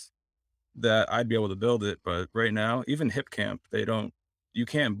access, that I'd be able to build it. But right now, even HipCamp, you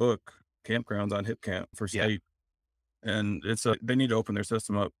can't book campgrounds on HipCamp for state. Yeah. And they need to open their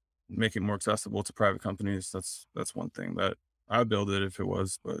system up, make it more accessible to private companies. That's one thing that I would build it if it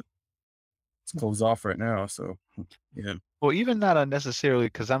was, but it's closed off right now. So yeah. Well, even not unnecessarily,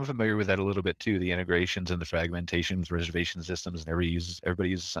 because I'm familiar with that a little bit too, the integrations and the fragmentations, reservation systems, and everybody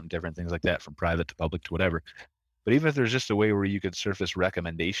uses something different, things like that, from private to public to whatever. But even if there's just a way where you could surface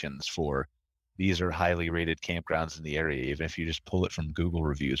recommendations for these are highly rated campgrounds in the area, even if you just pull it from Google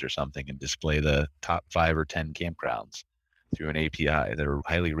reviews or something and display the top 5 or 10 campgrounds through an API that are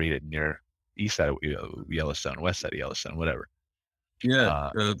highly rated near east side of Yellowstone, west side of Yellowstone, whatever. Yeah,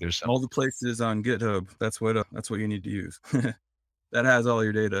 there's all the places on GitHub. That's what you need to use. That has all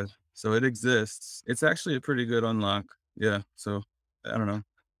your data, so it exists. It's actually a pretty good unlock. Yeah, so I don't know.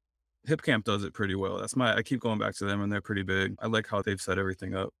 HipCamp does it pretty well. I keep going back to them, and they're pretty big. I like how they've set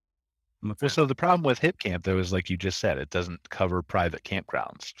everything up. Well, so the problem with HipCamp, though, is like you just said, it doesn't cover private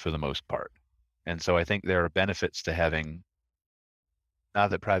campgrounds for the most part, and so I think there are benefits to having. Not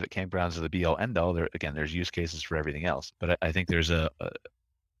that private campgrounds are the be all end all. There's use cases for everything else, but I think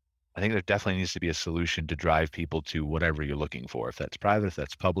I think there definitely needs to be a solution to drive people to whatever you're looking for. If that's private, if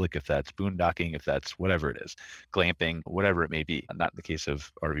that's public, if that's boondocking, if that's whatever it is, glamping, whatever it may be. Not in the case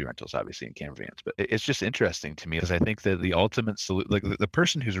of RV rentals, obviously, and camper vans, but it's just interesting to me because I think that the ultimate solution, like the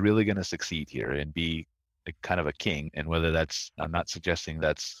person who's really going to succeed here and be kind of a king, and whether I'm not suggesting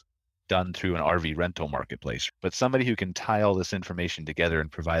that's done through an RV rental marketplace, but somebody who can tie all this information together and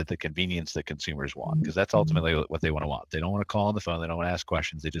provide the convenience that consumers want, because that's ultimately what they want to want. They don't want to call on the phone. They don't want to ask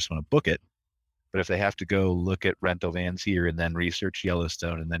questions. They just want to book it. But if they have to go look at rental vans here and then research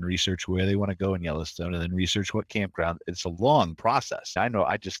Yellowstone and then research where they want to go in Yellowstone and then research what campground, it's a long process. I know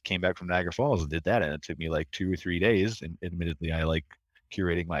I just came back from Niagara Falls and did that, and it took me like 2 or 3 days. And admittedly, I like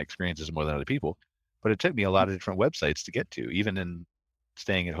curating my experiences more than other people, but it took me a lot of different websites to get to, even in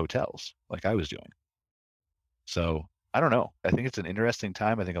staying at hotels like I was doing. So I don't know. I think it's an interesting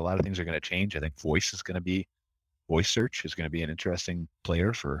time. I think a lot of things are going to change. I think voice search is going to be an interesting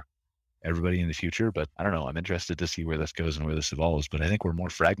player for everybody in the future, but I don't know. I'm interested to see where this goes and where this evolves, but I think we're more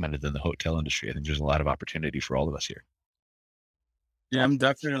fragmented than the hotel industry. I think there's a lot of opportunity for all of us here. Yeah,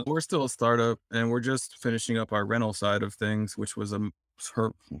 we're still a startup and we're just finishing up our rental side of things, which was a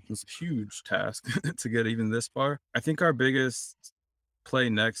huge task to get even this far. I think our biggest play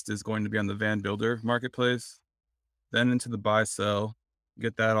next is going to be on the van builder marketplace, then into the buy sell,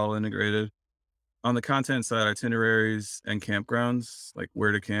 get that all integrated, On the content side, itineraries and campgrounds, like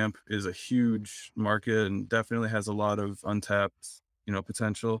where to camp, is a huge market and definitely has a lot of untapped,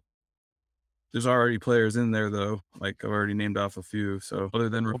 potential. There's already players in there though, like I've already named off a few. So other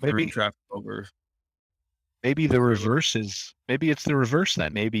than Well, referring traffic over, maybe the so reverse is maybe it's the reverse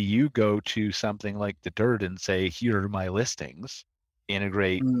then. Maybe you go to something like the Dirt and say, here are my listings,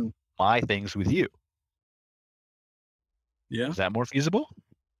 integrate Mm, my things with you. yeah, Is that more feasible?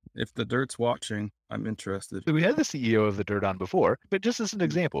 if the dirt's watching, I'm interested. We had the CEO of the Dirt on before, but just as an Mm,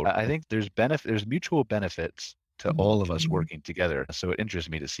 example, I think there's mutual benefits to all of us working together. So it interests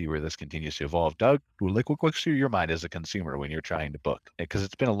me to see where this continues to evolve. Doug, what's through your mind as a consumer when you're trying to book? Because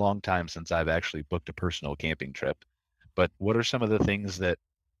it's been a long time since I've actually booked a personal camping trip. But what are some of the things that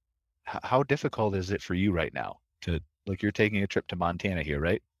how difficult is it for you right now to like you're taking a trip to Montana here,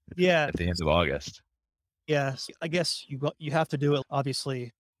 right? Yeah. At the end of August. Yes, I guess you have to do it.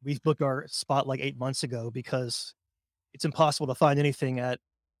 Obviously, we booked our spot like 8 months ago because it's impossible to find anything at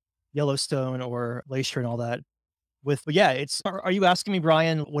Yellowstone or Glacier and all that. But yeah, are you asking me,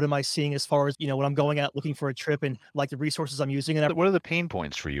 Brian, what am I seeing as far as, when I'm going out looking for a trip and like the resources I'm using and What are the pain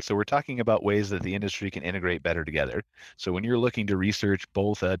points for you? So we're talking about ways that the industry can integrate better together. So when you're looking to research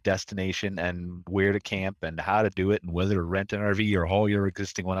both a destination and where to camp and how to do it and whether to rent an RV or haul your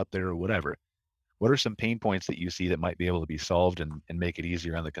existing one up there or whatever, what are some pain points that you see that might be able to be solved and make it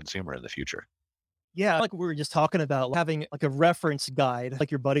easier on the consumer in the future? yeah, like we were just talking about having like a reference guide,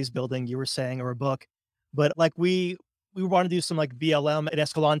 like your buddy's building, you were saying, or a book. But like we want to do some like BLM at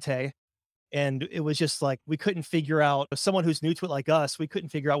Escalante. And it was just like we couldn't figure out someone who's new to it like us, we couldn't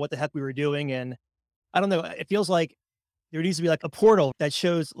figure out what the heck we were doing. And I don't know, it feels like there needs to be like a portal that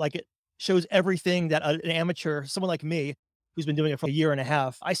shows everything that an amateur, someone like me, who's been doing it for a year and a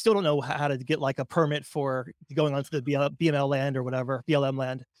half. I still don't know how to get like a permit for going onto the BML land or whatever, BLM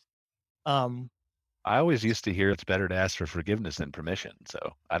land. Um, I always used to hear it's better to ask for forgiveness than permission. So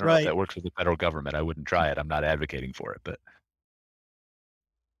I don't know if right. that works with the federal government. I wouldn't try it. I'm not advocating for it, but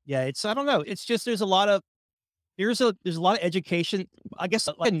Yeah, I don't know. It's just there's a lot of education. I guess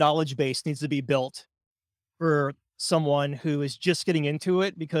like a knowledge base needs to be built for someone who is just getting into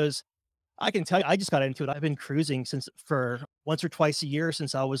it because I can tell you, I just got into it. I've been cruising for once or twice a year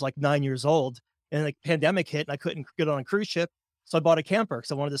since I was like 9 years old. And like pandemic hit and I couldn't get on a cruise ship. So I bought a camper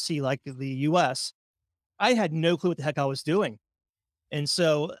because I wanted to see like the US. I had no clue what the heck I was doing. And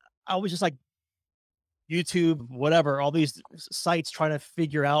so I was just like YouTube, whatever, all these sites trying to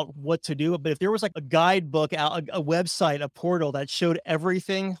figure out what to do. But if there was like a guidebook out, a website, a portal that showed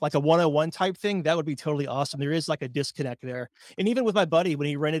everything, like a 101 type thing, that would be totally awesome. There is like a disconnect there. And even with my buddy, when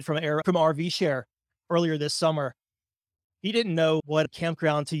he rented from RV Share earlier this summer, he didn't know what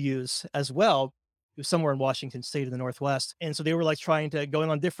campground to use as well. He was somewhere in Washington State in the Northwest. And so they were like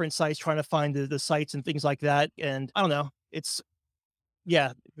going on different sites, trying to find the sites and things like that. And I don't know.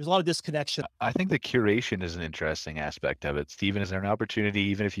 Yeah, there's a lot of disconnection. I think the curation is an interesting aspect of it. Stephen, is there an opportunity,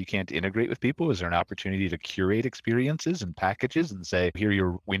 even if you can't integrate with people, is there an opportunity to curate experiences and packages and say,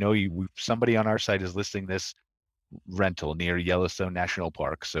 we know somebody on our site is listing this rental near Yellowstone National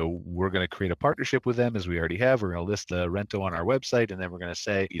Park. So we're going to create a partnership with them as we already have. We're going to list the rental on our website, and then we're going to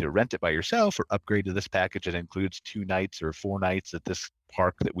say either rent it by yourself or upgrade to this package that includes 2 nights or 4 nights at this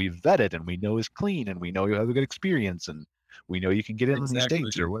park that we've vetted and we know is clean and we know you'll have a good experience and we know you can get in these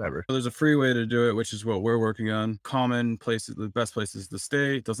states or whatever. So there's a free way to do it, which is what we're working on. Common places, the best places to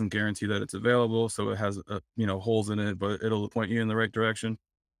stay. It doesn't guarantee that it's available, so it has holes in it, but it'll point you in the right direction.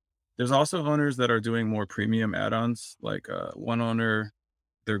 There's also owners that are doing more premium add-ons, like one owner,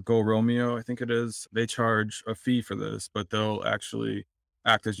 their Go Romeo, I think it is. They charge a fee for this, but they'll actually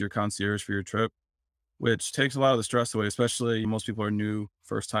act as your concierge for your trip, which takes a lot of the stress away, especially most people are new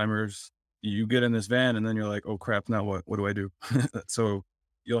first timers. You get in this van and then you're like, oh crap, now what do I do? So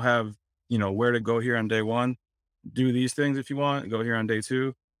you'll have, where to go here on day 1, do these things if you want, go here on day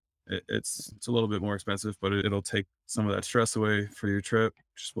 2. It's a little bit more expensive, but it'll take some of that stress away for your trip. You're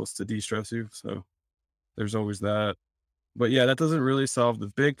supposed to de-stress you. So there's always that. But yeah, that doesn't really solve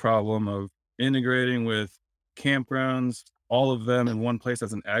the big problem of integrating with campgrounds, all of them in one place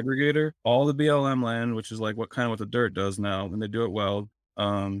as an aggregator, all the BLM land, which is like what the Dirt does now, and they do it well.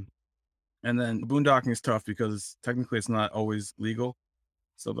 And then boondocking is tough because technically it's not always legal.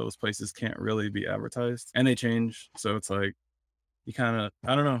 So those places can't really be advertised and they change. So it's like, I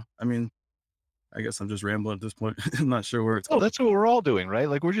don't know. I mean, I guess I'm just rambling at this point. I'm not sure where it's Oh, going. that's what we're all doing, right?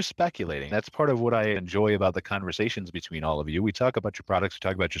 Like we're just speculating. That's part of what I enjoy about the conversations between all of you. We talk about your products, we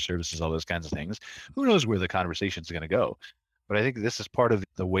talk about your services, all those kinds of things. Who knows where the conversation's going to go? But I think this is part of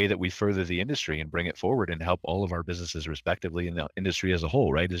the way that we further the industry and bring it forward and help all of our businesses respectively in the industry as a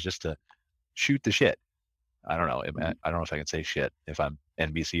whole, right? Is just to shoot the shit. I don't know. I don't know if I can say shit if I'm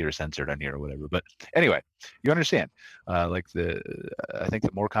NBC or censored on here or whatever. But anyway, you understand. I think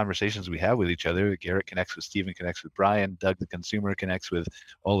the more conversations we have with each other, Garrett connects with Steven, connects with Brian, Doug the consumer connects with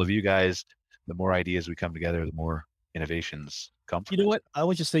all of you guys. The more ideas we come together, the more innovations come. You know what? I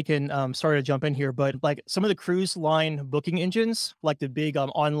was just thinking, sorry to jump in here, but like some of the cruise line booking engines, like the big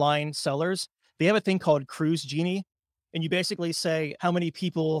online sellers, they have a thing called Cruise Genie. And you basically say how many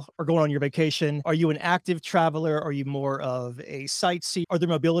people are going on your vacation. Are you an active traveler? Are you more of a sightseer? Are there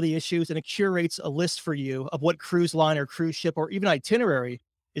mobility issues? And it curates a list for you of what cruise line or cruise ship or even itinerary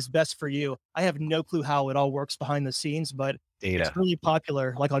is best for you. I have no clue how it all works behind the scenes, but Data. it's really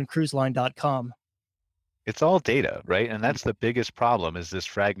popular, like on cruiseline.com. It's all data, right? And that's the biggest problem is this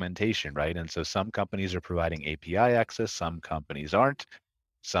fragmentation, right? And so some companies are providing API access, some companies aren't.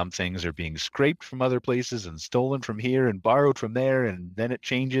 Some things are being scraped from other places and stolen from here and borrowed from there, and then it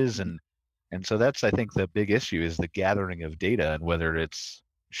changes. And so that's, I think, the big issue is the gathering of data and whether it's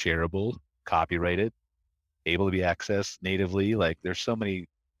shareable, copyrighted, able to be accessed natively. Like there's so many,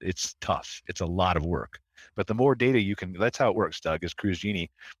 it's tough. It's a lot of work. But the more data you can, that's how it works, Doug, is Cruise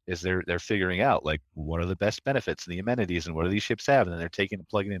Genie, is they're figuring out like what are the best benefits and the amenities and what do these ships have, and then they're taking and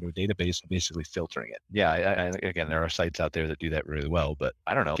plugging it into a database and basically filtering it. Yeah, again, there are sites out there that do that really well, but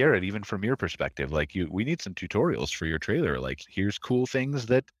I don't know, Garrett, even from your perspective, like we need some tutorials for your trailer. Like here's cool things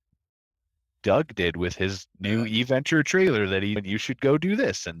that Doug did with his new eVenture trailer that you should go do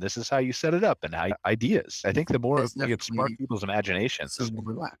this, and this is how you set it up, and how ideas. I think the more we get spark people's imaginations. So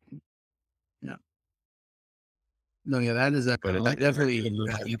yeah. No, yeah, that is definitely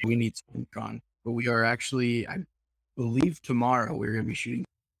we need to work on. But we are actually, I believe tomorrow we're going to be shooting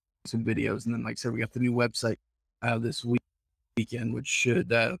some videos, and then like I said, we got the new website this weekend, which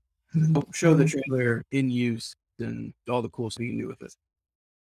should show the trailer in use and all the cool stuff you can do with it.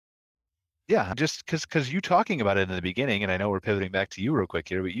 Yeah, just because you talking about it in the beginning, and I know we're pivoting back to you real quick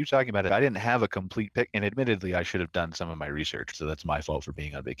here, but you talking about it, I didn't have a complete pick, and admittedly, I should have done some of my research, so that's my fault for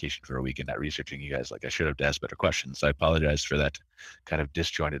being on vacation for a week and not researching you guys like I should have asked better questions. So I apologize for that kind of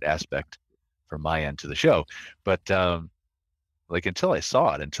disjointed aspect from my end to the show. But like until I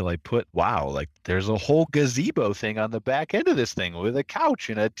saw it, until I put, wow, like there's a whole gazebo thing on the back end of this thing with a couch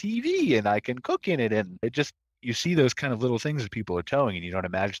and a TV, and I can cook in it, and it just, you see those kind of little things that people are towing and you don't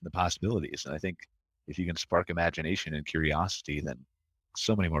imagine the possibilities. And I think if you can spark imagination and curiosity, then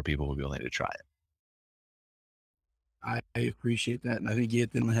so many more people will be willing to try it. I appreciate that. And I think you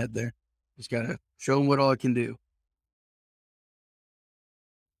hit it in the head there. Just got to show them what all it can do.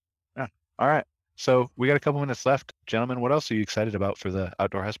 Yeah. All right. So we got a couple minutes left. Gentlemen, what else are you excited about for the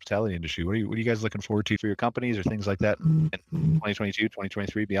outdoor hospitality industry? What are you guys looking forward to for your companies or things like that in 2022,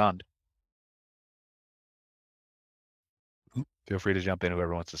 2023, beyond? Feel free to jump in,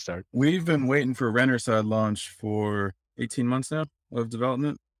 whoever wants to start. We've been waiting for Renterside launch for 18 months now of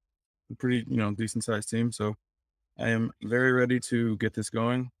development. A pretty, decent sized team. So I am very ready to get this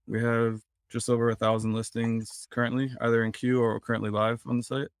going. We have just over 1,000 listings currently, either in queue or currently live on the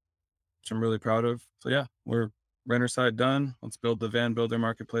site, which I'm really proud of. So yeah, we're Renterside done. Let's build the Van Builder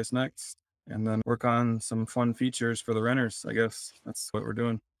marketplace next, and then work on some fun features for the renters. I guess that's what we're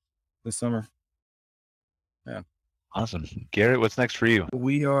doing this summer. Yeah. Awesome. Garrett, what's next for you?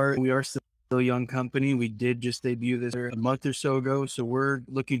 We are still a young company. We did just debut this a month or so ago. So we're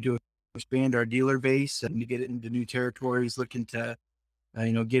looking to expand our dealer base and to get it into new territories, looking to,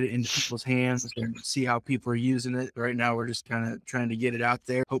 get it into people's hands and see how people are using it. Right now, we're just kind of trying to get it out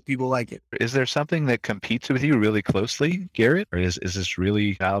there. Hope people like it. Is there something that competes with you really closely, Garrett? Or is this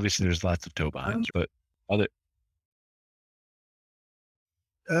really, obviously there's lots of toe behinds, but other...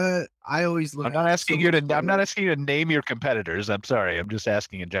 I always look. I'm not asking you to name your competitors. I'm sorry. I'm just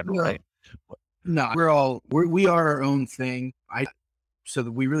asking in general. No, right? No, we are our own thing. So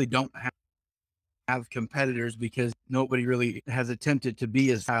that we really don't have competitors because nobody really has attempted to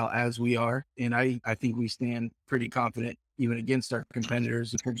be as foul as we are. And I think we stand pretty confident even against our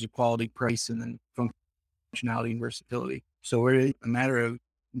competitors in terms of quality, price, and then functionality and versatility. So we're a matter of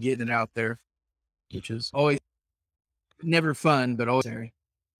getting it out there, which is always never fun, but always necessary.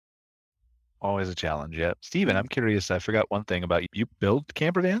 Always a challenge. Yeah. Steven, I'm curious. I forgot one thing about you. You build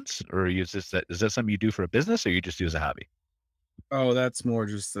camper vans, or is that something you do for a business, or you just do as a hobby? Oh, that's more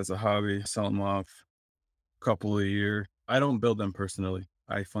just as a hobby. Sell them off a couple a year. I don't build them personally.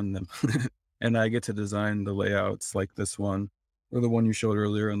 I fund them. And I get to design the layouts like this one or the one you showed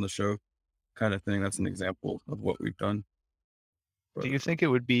earlier in the show kind of thing. That's an example of what we've done. Do you think it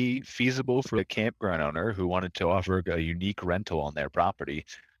would be feasible for a campground owner who wanted to offer a unique rental on their property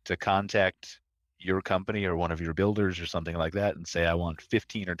to contact your company or one of your builders or something like that and say, I want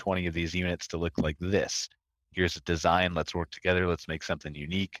 15 or 20 of these units to look like this. Here's a design. Let's work together. Let's make something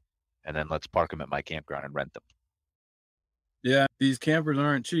unique. And then let's park them at my campground and rent them. Yeah, these campers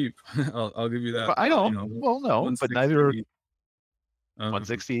aren't cheap. I'll give you that. Well, I know. You know, Well, no, but neither are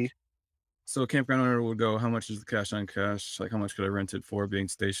 160. So a campground owner would go, how much is the cash on cash? Like, how much could I rent it for being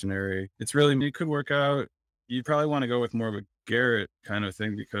stationary? It could work out. You'd probably want to go with more of a Garrett kind of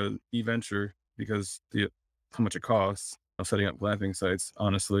thing because how much it costs of setting up glamping sites,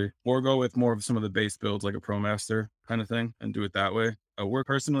 honestly, or go with more of some of the base builds like a ProMaster kind of thing and do it that way. We're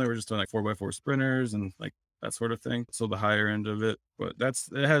just doing like 4x4 sprinters and like that sort of thing. So the higher end of it, but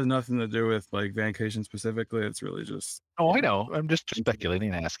it has nothing to do with like Vancation specifically. It's really just. Oh, I know. I'm just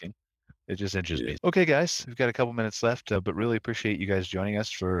speculating and asking. It just interests me. Okay, guys, we've got a couple minutes left, but really appreciate you guys joining us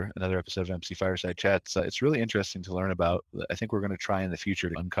for another episode of MC Fireside Chats. It's really interesting to learn about. I think we're going to try in the future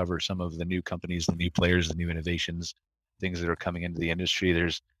to uncover some of the new companies, the new players, the new innovations, things that are coming into the industry.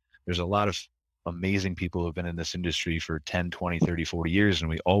 There's a lot of amazing people who have been in this industry for 10, 20, 30, 40 years, and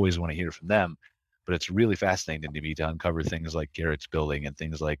we always want to hear from them. But it's really fascinating to me to uncover things like Garrett's building and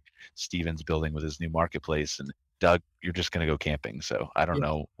things like Steven's building with his new marketplace. And Doug, you're just going to go camping. So I don't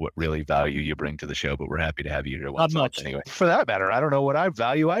know what really value you bring to the show, but we're happy to have you here once a month anyway. For that matter, I don't know what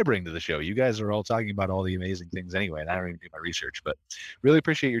value I bring to the show. You guys are all talking about all the amazing things anyway, and I don't even do my research, but really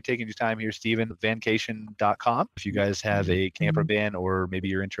appreciate your taking your time here, Steven. Vancation.com. If you guys have a camper van or maybe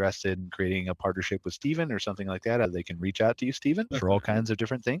you're interested in creating a partnership with Steven or something like that, they can reach out to you, Steven, for all kinds of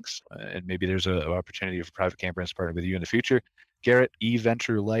different things. And maybe there's an opportunity for private campers to partner with you in the future. Garrett,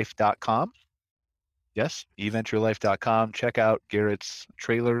 eventurelife.com. Yes, eventurelife.com. Check out Garrett's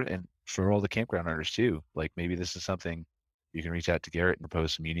trailer, and for all the campground owners too. Like maybe this is something you can reach out to Garrett and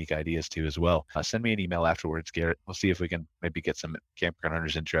propose some unique ideas to as well. Send me an email afterwards, Garrett. We'll see if we can maybe get some campground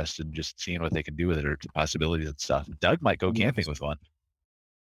owners interested in just seeing what they can do with it or possibilities and stuff. Doug might go camping with one.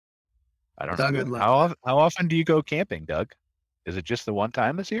 I don't know. How often do you go camping, Doug? Is it just the one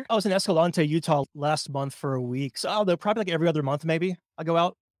time this year? I was in Escalante, Utah last month for a week. So they're probably like every other month, maybe I go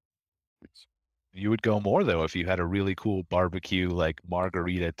out. You would go more though if you had a really cool barbecue, like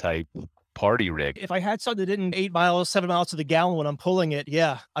margarita type party rig. If I had something that didn't 8 miles, 7 miles to the gallon when I'm pulling it,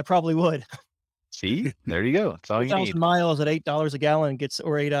 yeah, I probably would. See, there you go. That's all you need. Miles at $8 a gallon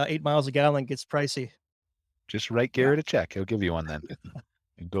or 8 miles a gallon gets pricey. Just write Garrett a check. He'll give you one then.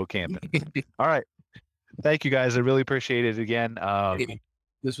 And go camping. All right. Thank you guys. I really appreciate it again.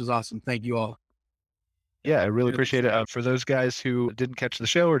 This was awesome. Thank you all. Yeah, I really appreciate it. For those guys who didn't catch the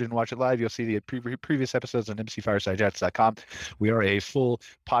show or didn't watch it live, you'll see the previous episodes on mcfiresidechats.com. We are a full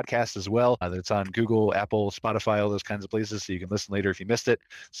podcast as well. That's on Google, Apple, Spotify, all those kinds of places, so you can listen later if you missed it.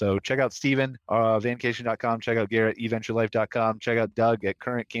 So check out Steven, vancation.com. Check out Garrett, eventurelife.com. Check out Doug at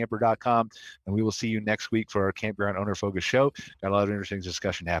currentcamper.com. And we will see you next week for our campground owner focus show. Got a lot of interesting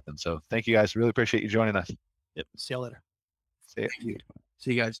discussion happen. So thank you guys. Really appreciate you joining us. Yep. See you later. See you.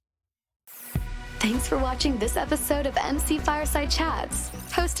 See you guys. Thanks for watching this episode of MC Fireside Chats,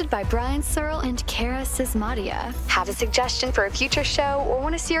 hosted by Brian Searle and Kara Sismadia. Have a suggestion for a future show or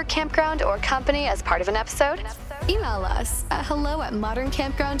want to see your campground or company as part of an episode? Email us at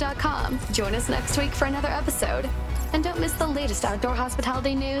hello@moderncampground.com. Join us next week for another episode. And don't miss the latest outdoor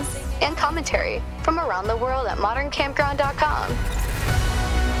hospitality news and commentary from around the world at moderncampground.com.